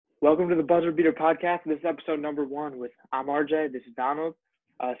Welcome to the Buzzer Beater podcast. This is episode number one with I'm RJ. This is Donald.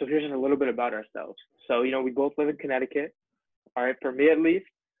 So here's just a little bit about ourselves. So, we both live in Connecticut. All right, for me at least,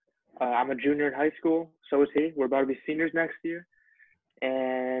 I'm a junior in high school. So is he. We're about to be seniors next year.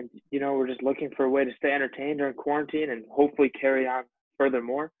 And, we're just looking for a way to stay entertained during quarantine and hopefully carry on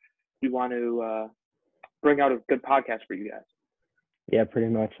furthermore. We want to bring out a good podcast for you guys. Yeah,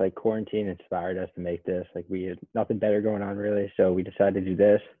 pretty much like quarantine inspired us to make this. Like we had nothing better going on really. So we decided to do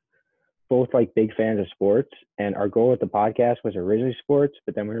this. Both like big fans of sports, and our goal with the podcast was originally sports,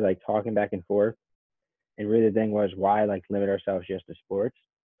 but then we were like talking back and forth, and really the thing was why like limit ourselves just to sports.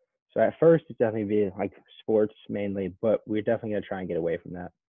 So at first it's definitely be like sports mainly, but we're definitely gonna try and get away from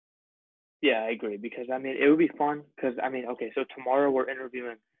that. Yeah, I agree because it would be fun because okay, so tomorrow we're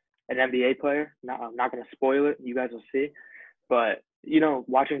interviewing an NBA player. I'm not gonna spoil it. You guys will see, but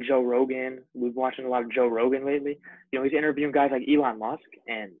watching Joe Rogan, we've been watching a lot of Joe Rogan lately. He's interviewing guys like Elon Musk,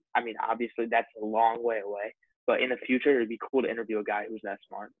 and obviously that's a long way away. But in the future, it'd be cool to interview a guy who's that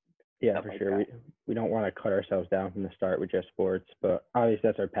smart. Yeah, for sure. We don't want to cut ourselves down from the start with just sports, but obviously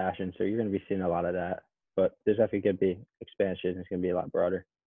that's our passion. So you're going to be seeing a lot of that. But there's definitely going to be expansion. It's going to be a lot broader.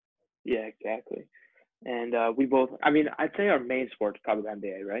 Yeah, exactly. And we both, I'd say our main sport is probably the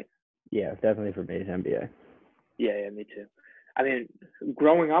NBA, right? Yeah, definitely for me, it's NBA. Yeah, me too.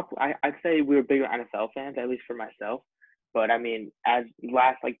 Growing up, I'd say we were bigger NFL fans, at least for myself. But as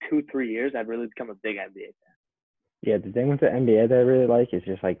last like 2-3 years, I've really become a big NBA fan. Yeah, the thing with the NBA that I really like is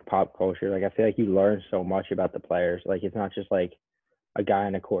just like pop culture. Like I feel like you learn so much about the players. Like it's not just like a guy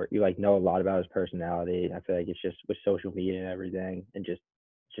on the court. You like know a lot about his personality. I feel like it's just with social media and everything, and just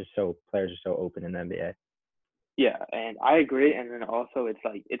so players are so open in the NBA. Yeah, and I agree. And then also,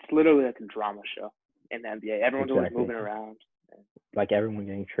 it's literally like a drama show in the NBA. Everyone's always moving around. Like everyone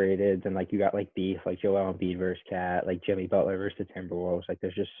getting traded, and like you got like beef, like Joel Embiid versus Cat, like Jimmy Butler versus the Timberwolves. Like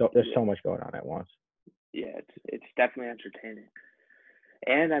there's so much going on at once. Yeah, it's definitely entertaining.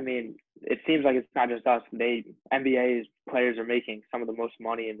 And it seems like it's not just us. NBA's players are making some of the most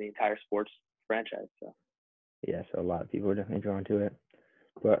money in the entire sports franchise. So yeah, so a lot of people are definitely drawn to it.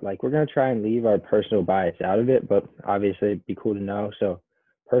 But like we're gonna try and leave our personal bias out of it, but obviously it'd be cool to know. So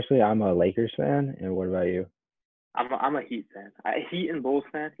personally, I'm a Lakers fan, and what about you? I'm a Heat fan. Heat and Bulls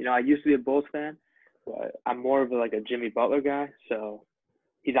fan. I used to be a Bulls fan, but I'm more of a Jimmy Butler guy. So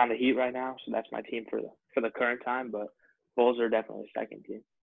he's on the Heat right now, so that's my team for the current time. But Bulls are definitely a second team.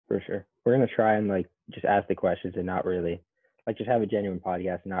 For sure, we're gonna try and like just ask the questions and not really like just have a genuine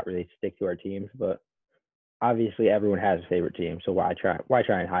podcast and not really stick to our teams. But obviously, everyone has a favorite team, so why try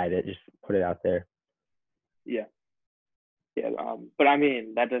and hide it? Just put it out there. Yeah. But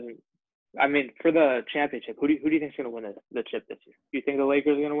that doesn't. For the championship, who do you think is going to win the chip this year? Do you think the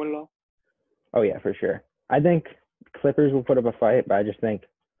Lakers are going to win it all? Oh yeah, for sure. I think Clippers will put up a fight, but I just think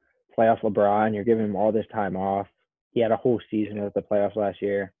playoff LeBron, you're giving him all this time off. He had a whole season with the playoffs last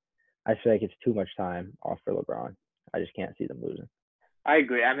year. I feel like it's too much time off for LeBron. I just can't see them losing. I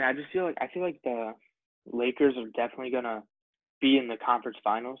agree. I feel like the Lakers are definitely going to be in the conference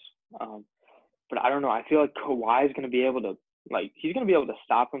finals. But I don't know. I feel like Kawhi is going to be able to he's going to be able to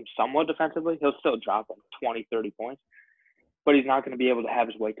stop him somewhat defensively. He'll still drop him 20, 30 points, but he's not going to be able to have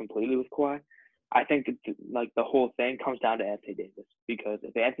his way completely with Kawhi. I think the whole thing comes down to Anthony Davis, because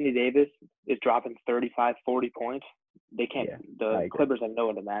if Anthony Davis is dropping 35, 40 points, they can't. Yeah, the Clippers have no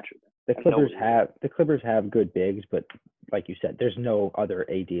one to match with them. The Clippers have good bigs, but like you said, there's no other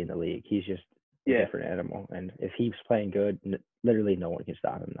AD in the league. He's just a different animal, and if he's playing good, literally no one can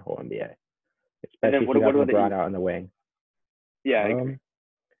stop him in the whole NBA. Especially if you have LeBron out on the wing. Yeah, I agree.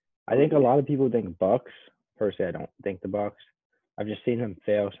 I think a lot of people think Bucks. Personally, I don't think the Bucks. I've just seen them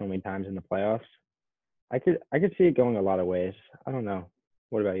fail so many times in the playoffs. I could see it going a lot of ways. I don't know.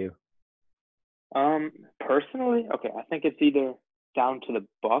 What about you? Personally, okay, I think it's either down to the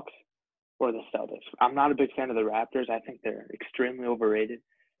Bucks or the Celtics. I'm not a big fan of the Raptors. I think they're extremely overrated.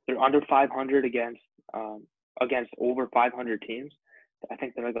 They're under 500 against over 500 teams. I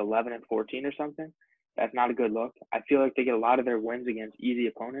think they're like 11-14 or something. That's not a good look. I feel like they get a lot of their wins against easy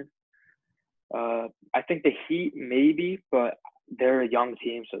opponents. I think the Heat maybe, but they're a young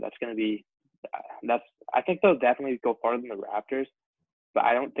team, so that's going to be I think they'll definitely go farther than the Raptors, but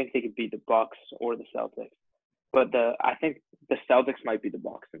I don't think they could beat the Bucks or the Celtics. But I think the Celtics might be the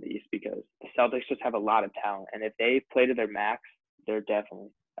Bucks in the East, because the Celtics just have a lot of talent, and if they play to their max, they're definitely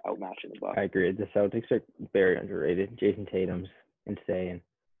outmatching the Bucks. I agree. The Celtics are very underrated. Jason Tatum's insane.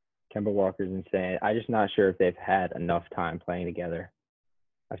 Kemba Walker's insane. I'm just not sure if they've had enough time playing together.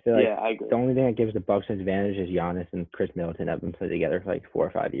 I feel like I agree. The only thing that gives the Bucks an advantage is Giannis and Chris Middleton have been playing together for like 4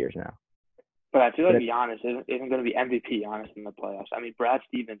 or 5 years now. But I feel But like Giannis isn't going to be MVP Giannis in the playoffs. I mean, Brad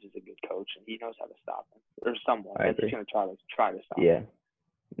Stevens is a good coach, and he knows how to stop him, or somewhat. I Like he's agree. going to try to stop him. Yeah.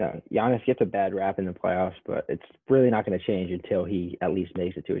 No, Giannis gets a bad rap in the playoffs, but it's really not going to change until he at least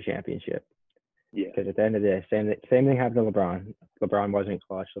makes it to a championship. Yeah. Because at the end of the day, same thing happened to LeBron. LeBron wasn't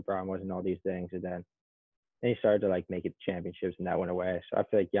clutch. LeBron wasn't all these things, and then he started to like make it to championships, and that went away. So I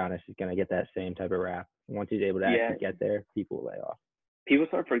feel like Giannis is going to get that same type of rap. Once he's able to actually get there, people will lay off. People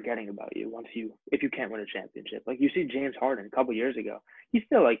start forgetting about you if you can't win a championship. Like you see James Harden a couple years ago, he's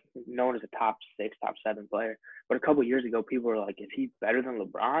still like known as a top 6, top 7 player. But a couple years ago, people were like, "Is he better than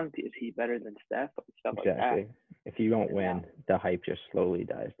LeBron? Is he better than Steph?" Stuff like that. Exactly. If you don't win, the hype just slowly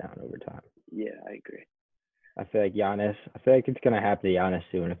dies down over time. Yeah, I agree. I feel like it's going to happen to Giannis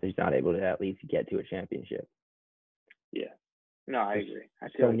soon if he's not able to at least get to a championship. Yeah. No, I agree. I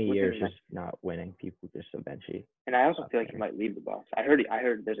feel So like many years just not winning, people just eventually. And I also feel like he might leave the Bucks. I heard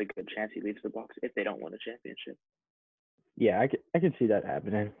there's a good chance he leaves the Bucks if they don't win a championship. Yeah, I could see that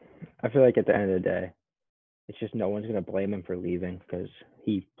happening. I feel like at the end of the day, it's just no one's going to blame him for leaving because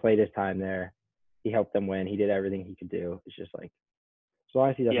he played his time there. He helped them win. He did everything he could do. It's just like, as long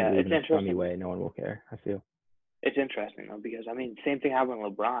as he doesn't leave in a crummy way, no one will care, I feel. It's interesting, though, because, I mean, same thing happened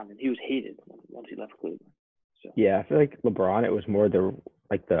with LeBron, and he was hated once he left Cleveland. So. Yeah, I feel like LeBron, it was more the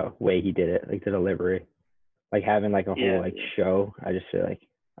way he did it, like the delivery. Like having like a whole show. I just feel like,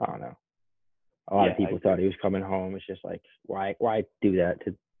 I don't know. A lot of people thought he was coming home. It's just like, why do that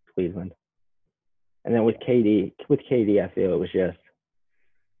to Cleveland? And then with KD, I feel it was just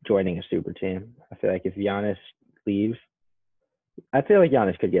joining a super team. I feel like if Giannis leaves, I feel like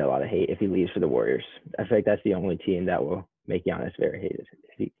Giannis could get a lot of hate if he leaves for the Warriors. I feel like that's the only team that will make Giannis very hated.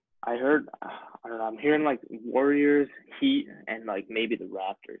 I don't know, I'm hearing like Warriors, Heat, and like maybe the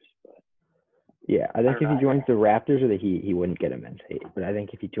Raptors. But yeah, I think if he joins the Raptors or the Heat, he wouldn't get immense hate. But I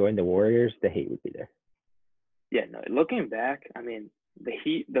think if he joined the Warriors, the hate would be there. Yeah, no, looking back, I mean, the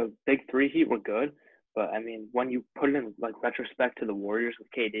Heat, the big 3 Heat were good. But, I mean, when you put it in, like, retrospect to the Warriors with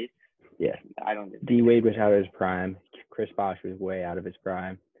KD, yeah, I don't think D-Wade was out of his prime. Chris Bosh was way out of his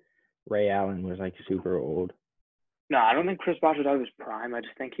prime. Ray Allen was, like, super old. No, I don't think Chris Bosh was out of his prime. I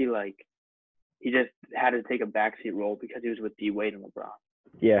just think he just had to take a backseat role because he was with D-Wade and LeBron.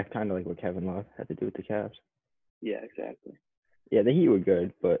 Yeah, kind of like what Kevin Love had to do with the Cavs. Yeah, exactly. Yeah, the Heat were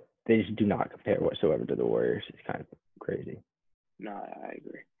good, but they just do not compare whatsoever to the Warriors. It's kind of crazy. No, I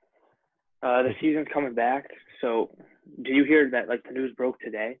agree. The season's coming back. So, do you hear that? Like the news broke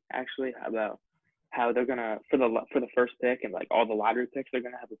today, actually, about how they're gonna for the first pick and like all the lottery picks, they're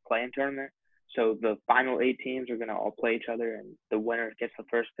gonna have a play-in tournament. So the final 8 teams are gonna all play each other, and the winner gets the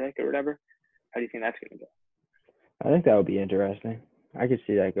first pick or whatever. How do you think that's gonna go? I think that would be interesting. I could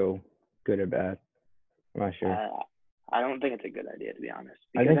see that go good or bad. I'm not sure. I don't think it's a good idea, to be honest.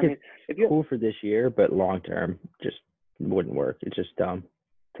 Because, I think it's cool for this year, but long term, just wouldn't work. It's just dumb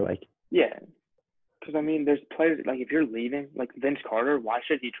to like. Yeah, because I mean, there's players like if you're leaving, like Vince Carter, why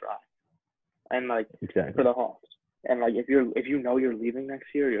should he try? And like exactly for the Hawks, and like if you know you're leaving next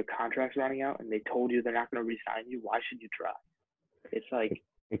year, your contract's running out, and they told you they're not going to re-sign you, why should you try? It's like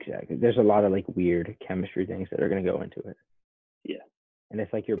exactly. There's a lot of like weird chemistry things that are going to go into it. Yeah. And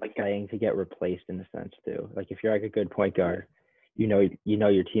it's like you're playing to get replaced in a sense too. Like if you're like a good point guard, you know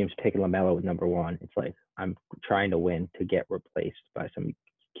your team's picking LaMelo with number 1. It's like I'm trying to win to get replaced by some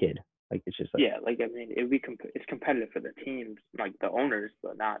kid. Like it's just like like I mean it would be it's competitive for the teams, like the owners,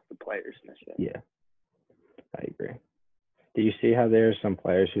 but not the players necessarily. Yeah, I agree. Did you see how there's some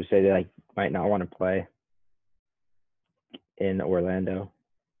players who say they like might not want to play in Orlando?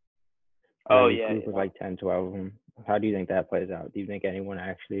 Oh yeah, group of like 10, 12 of them. How do you think that plays out? Do you think anyone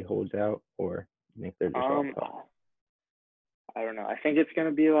actually holds out, or do you think they're just all talk? I don't know. I think it's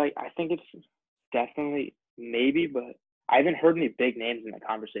gonna be like I think it's definitely maybe, but I haven't heard any big names in the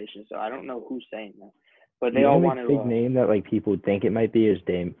conversation, so I don't know who's saying that. But they all want to. Big name that like people think it might be is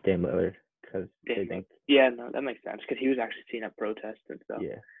Dame Lillard because they think. Yeah, no, that makes sense because he was actually seen at protests and stuff.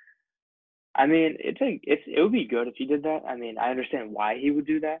 Yeah. I mean, it would be good if he did that. I mean, I understand why he would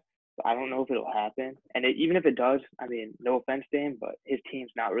do that. But I don't know if it'll happen. And even if it does, I mean, no offense, Dame, but his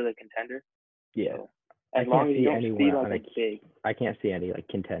team's not really a contender. Yeah. So, as long as you don't see like a big. I can't see any like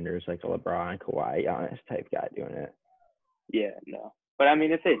contenders like a LeBron, Kawhi, Giannis type guy doing it. Yeah, no. But I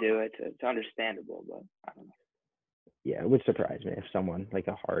mean, if they do, it's understandable. But I don't know. Yeah, it would surprise me if someone like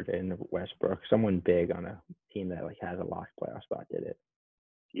a Harden, Westbrook, someone big on a team that like has a locked playoff spot did it.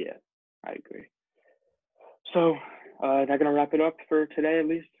 Yeah, I agree. So, is that gonna wrap it up for today at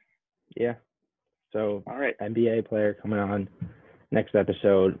least? Yeah. So, all right. NBA player coming on next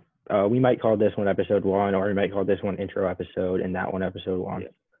episode. We might call this one episode 1, or we might call this one intro episode and that one episode 1. Yeah.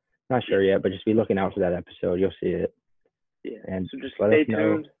 Not sure yet, but just be looking out for that episode. You'll see it. Yeah. And So just let us stay know.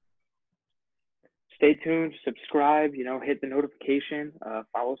 tuned. Stay tuned. Subscribe. Hit the notification.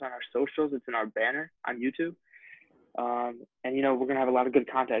 Follow us on our socials. It's in our banner on YouTube. And we're gonna have a lot of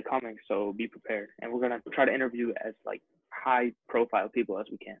good content coming, so be prepared. And we're gonna try to interview as like high profile people as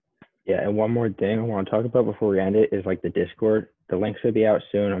we can. Yeah, and one more thing I want to talk about before we end it is like the Discord. The links will be out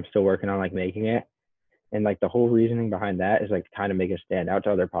soon. I'm still working on like making it. And like the whole reasoning behind that is like to kind of make us stand out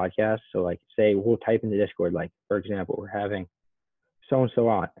to other podcasts. So like say we'll type in the Discord, like for example, we're having so and so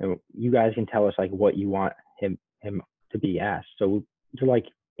on, and you guys can tell us like what you want him to be asked. So it's like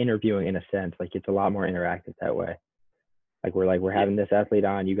interviewing in a sense. Like it's a lot more interactive that way. Like we're having this athlete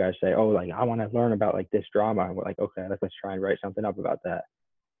on, you guys say, oh, like I want to learn about like this drama. And we're like, okay, let's try and write something up about that.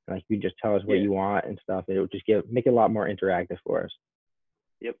 And, like you just tell us what you want and stuff. It would just make it a lot more interactive for us.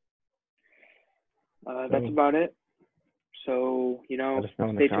 Yep. That's about it. So, let us know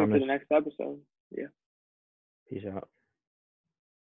in the stay tuned for comments. the next episode. Yeah. Peace out.